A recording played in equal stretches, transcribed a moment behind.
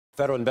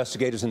Federal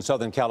investigators in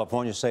Southern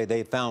California say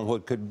they found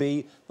what could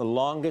be the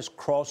longest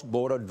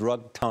cross-border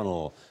drug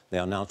tunnel. They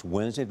announced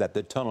Wednesday that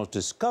the tunnel's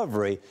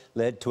discovery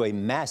led to a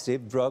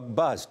massive drug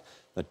bust.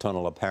 The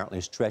tunnel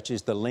apparently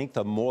stretches the length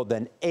of more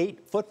than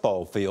 8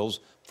 football fields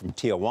from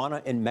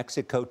Tijuana in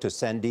Mexico to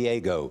San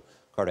Diego.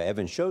 Carter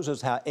Evans shows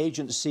us how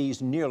agents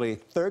seized nearly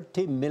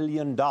 $30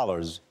 million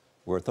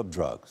worth of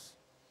drugs.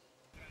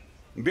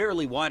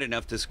 Barely wide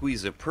enough to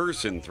squeeze a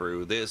person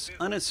through, this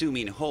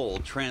unassuming hole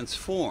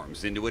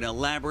transforms into an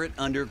elaborate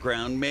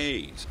underground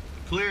maze.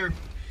 Clear.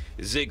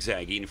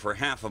 Zigzagging for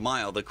half a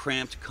mile, the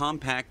cramped,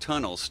 compact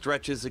tunnel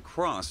stretches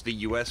across the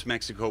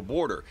U.S.-Mexico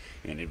border,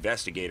 and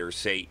investigators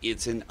say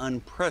it's an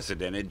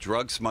unprecedented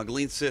drug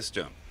smuggling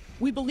system.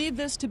 We believe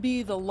this to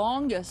be the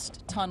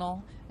longest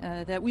tunnel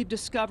that we've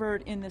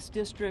discovered in this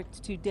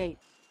district to date.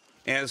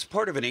 As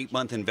part of an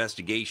 8-month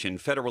investigation,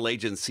 federal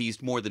agents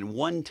seized more than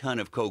 1 ton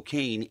of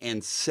cocaine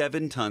and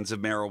 7 tons of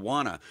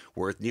marijuana,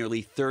 worth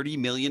nearly $30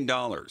 million.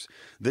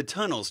 The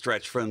tunnel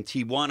stretched from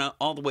Tijuana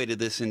all the way to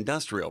this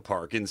industrial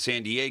park in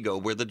San Diego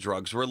where the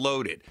drugs were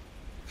loaded.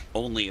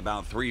 Only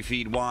about 3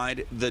 feet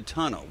wide, the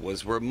tunnel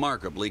was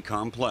remarkably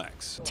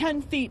complex.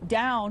 10 feet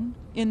down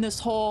in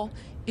this hole,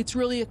 it's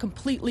really a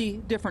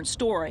completely different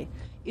story.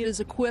 It is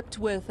equipped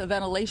with a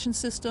ventilation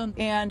system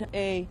and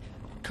a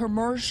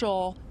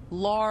commercial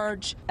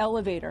large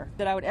elevator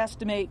that I would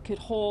estimate could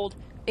hold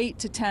 8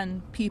 to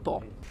 10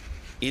 people.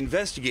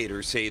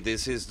 Investigators say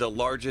this is the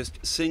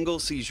largest single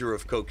seizure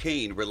of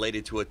cocaine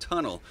related to a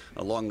tunnel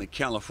along the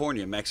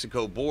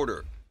California-Mexico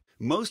border.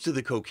 Most of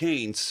the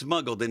cocaine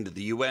smuggled into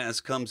the U.S.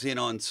 comes in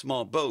on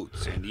small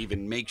boats and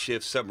even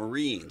makeshift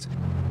submarines.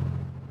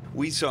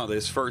 We saw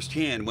this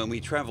firsthand when we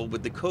traveled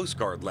with the Coast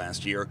Guard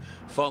last year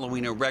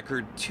following a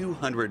record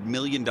 $200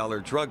 million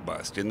drug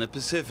bust in the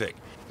Pacific.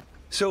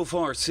 So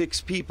far, 6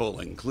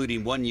 people,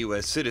 including 1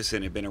 U.S.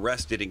 citizen, have been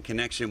arrested in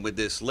connection with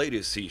this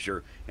latest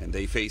seizure, and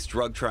they face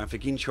drug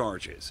trafficking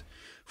charges.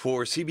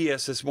 For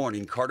CBS This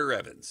Morning, Carter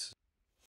Evans.